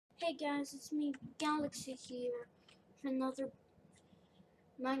Hey guys, it's me, Galaxy here, for another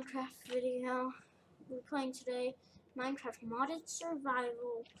Minecraft video. We're playing today Minecraft Modded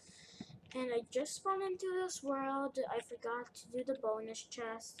Survival, and I just spawned into this world. I forgot to do the bonus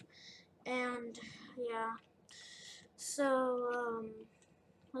chest, and yeah. So,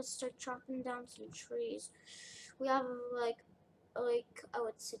 let's start chopping down some trees. We have like I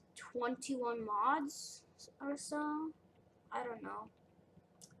would say 21 mods or so. I don't know.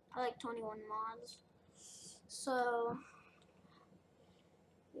 I like 21 mods. So,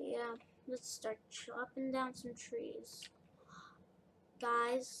 yeah, let's start chopping down some trees.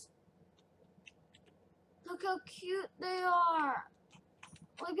 Guys, look how cute they are.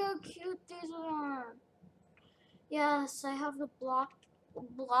 Look how cute these are. Yes, I have the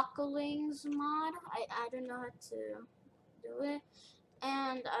blockalings mod. I don't know how to do it.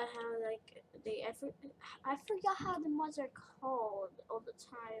 And I have like I forgot how the mods are called all the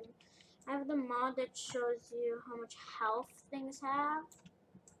time. I have the mod that shows you how much health things have.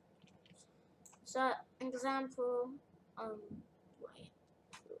 So, example, wait,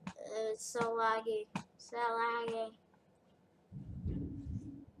 it's so laggy, so laggy.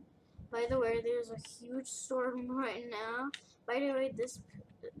 By the way, there's a huge storm right now. By the way, this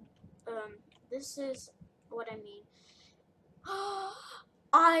is what I mean.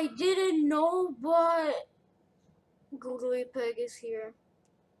 I didn't know, but Googly Pig is here.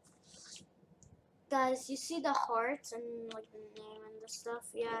 Guys, you see the hearts and like the name and the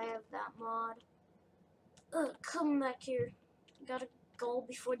stuff? Yeah, I have that mod. Come back here. Gotta go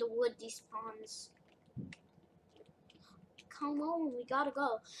before the wood despawns. Come on, we gotta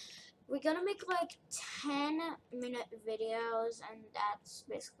go. We're gonna make like 10-minute videos, and that's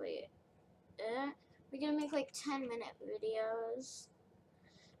basically it. We're gonna make like 10-minute videos,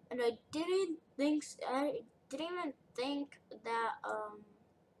 and I didn't even think that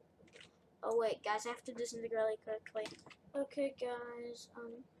oh wait, guys, I have to do something really quickly. Okay, guys,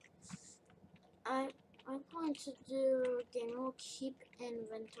 I plan to do game will keep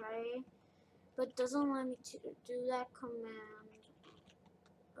inventory, but it doesn't let me to do that command.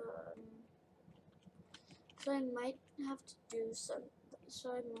 So I might have to do some.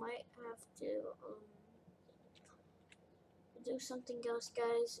 So I might have to do something else,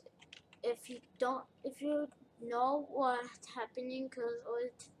 guys. If you know what's happening, because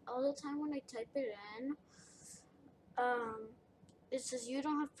all the time when I type it in, it says you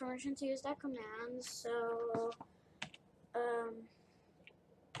don't have permission to use that command. So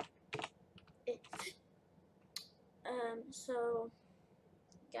so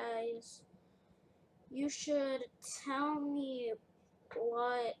guys, you should tell me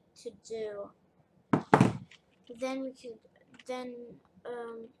what to do. Then we could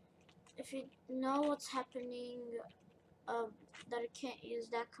if you know what's happening, that I can't use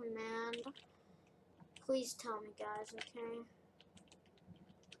that command, please tell me, guys, okay?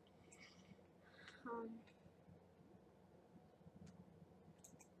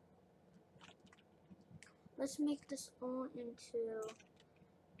 Let's make this all into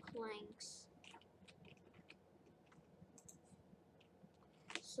planks,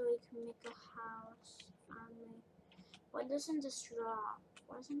 so we can make a house, finally. Why doesn't this drop?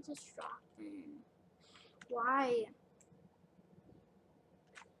 Why isn't this dropping? Why?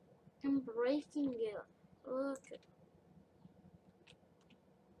 I'm breaking it. Look.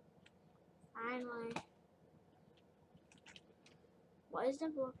 Finally. Why is the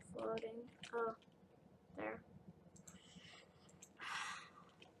block floating? Oh, there.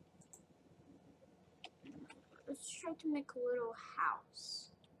 Let's try to make a little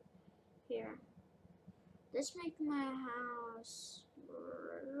house. Here. Let's make my house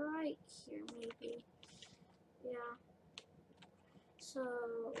right here, maybe. Yeah. So,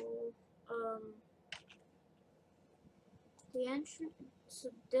 the entrance.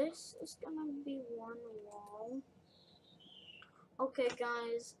 So this is gonna be one wall. Okay,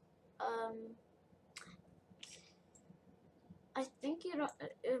 guys. I think you don't.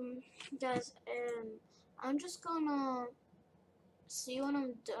 Guys. I'm just gonna see when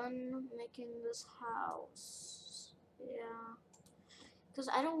I'm done making this house. Yeah. Because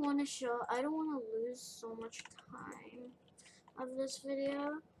I don't want to lose so much time of this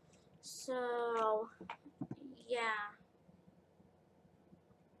video. So, yeah.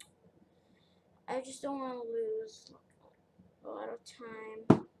 I just don't want to lose a lot of time.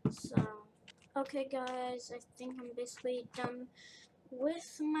 So, okay, guys, I think I'm basically done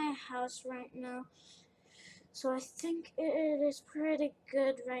with my house right now. So I think it is pretty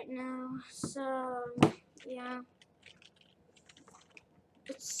good right now. So, yeah.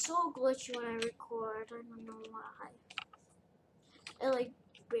 It's so glitchy when I record. I don't know why. It like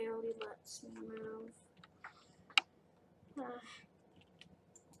barely lets me move.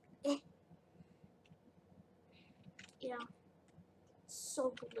 Yeah,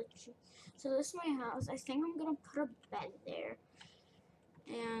 so glitchy. So this is my house. I think I'm gonna put a bed there.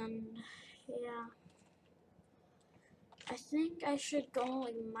 And yeah, I think I should go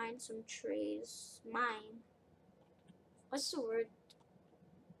like mine some trees. Mine. What's the word?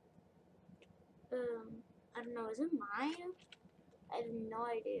 I don't know. Is it mine? I have no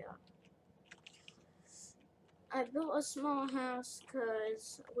idea. I built a small house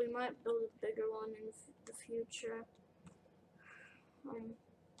because we might build a bigger one in the future. I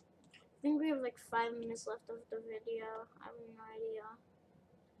think we have like 5 minutes left of the video. I have no idea.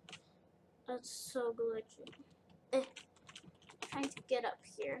 That's so glitchy. Trying to get up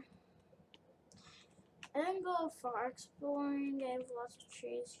here. I didn't go far exploring. I have lots of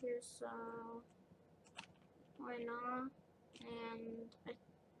trees here, so why not? And I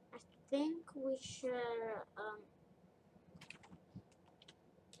think we should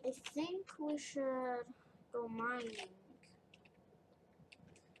go mining.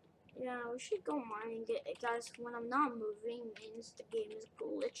 Yeah, we should go mining. Guys, when I'm not moving means the game is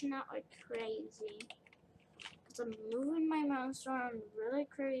glitching out like crazy. Because I'm moving my mouse around really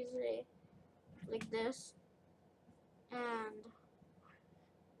crazy. Like this. And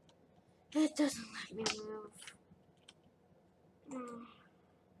it doesn't let me move.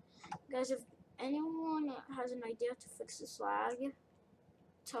 Guys, if anyone has an idea to fix this lag,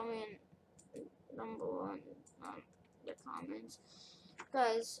 tell me down below in the comments.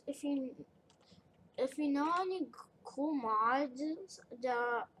 Guys, if you know any cool mods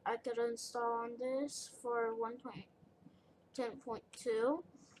that I could install on this for 1.10.2,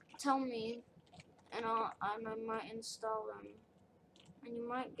 tell me, and I might install them, and you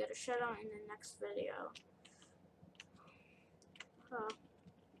might get a shout out in the next video.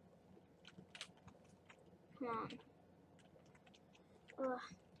 Come on. Ugh.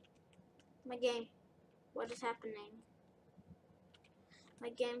 My game. What is happening? My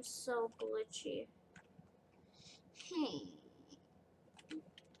game's so glitchy. Hey.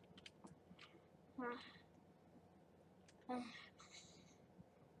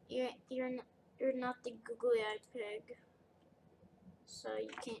 You're not the Googly Pig, so you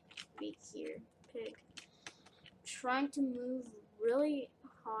can't be here, pig. Trying to move really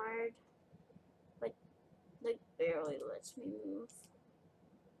hard, but like barely lets me move.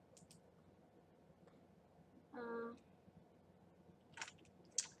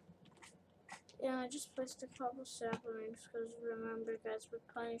 Yeah, I just placed a couple saplings because remember, guys, we're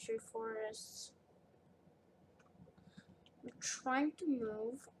playing through forests. I'm trying to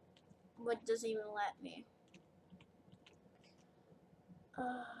move, but doesn't even let me.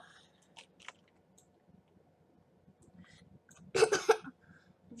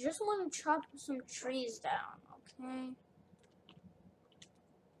 Just want to chop some trees down, okay?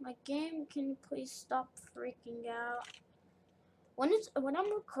 My game, can you please stop freaking out? When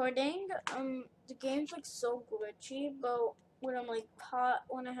I'm recording, the game's like so glitchy, but when I'm like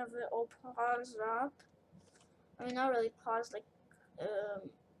when I have it all paused up, I mean not really paused, like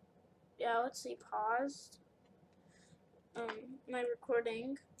yeah, let's say paused. My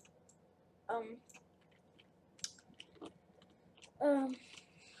recording.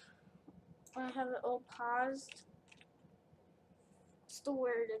 When I have it all paused, what's the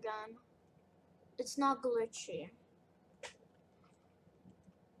word again? It's not glitchy.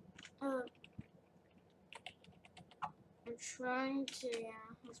 I'm trying to,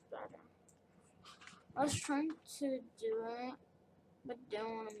 yeah, that's better. I was trying to do it, but didn't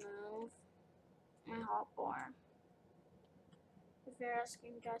want to move my hotbar. If you're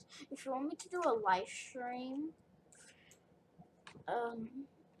asking, guys, if you want me to do a live stream,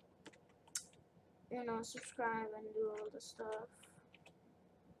 you know, subscribe and do all the stuff.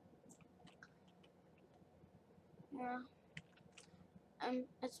 Yeah.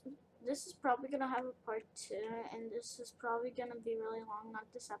 This is probably gonna have a part 2, and this is probably gonna be really long,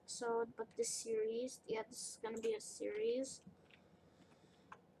 not this episode, but this series. Yeah, this is gonna be a series.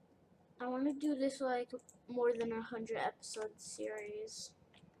 I want to do this like more than 100 episode series.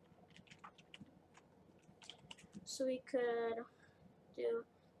 So we could do,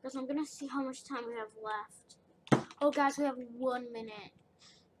 because I'm gonna see how much time we have left. Oh guys, we have 1 minute.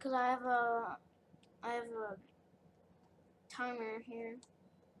 Because I have a timer here.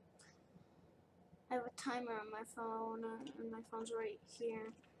 I have a timer on my phone, and my phone's right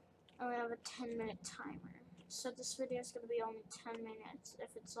here. And we have a 10-minute timer. So this video is going to be only 10 minutes.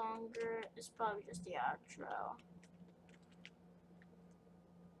 If it's longer, it's probably just the outro.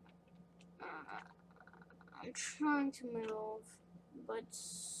 I'm trying to move, but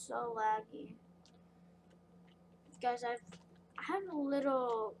it's so laggy. Guys, I have a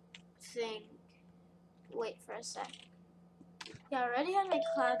little thing. Wait for a sec. Yeah, I already have my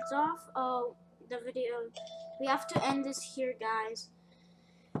clouds off. Oh, the video. We have to end this here, guys.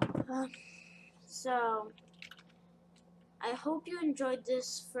 So, I hope you enjoyed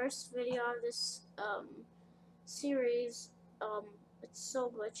this first video of this series. It's so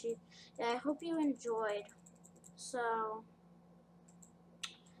glitchy. Yeah, I hope you enjoyed. So,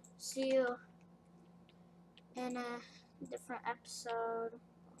 see you in a different episode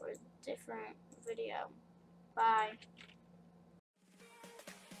or different video. Bye.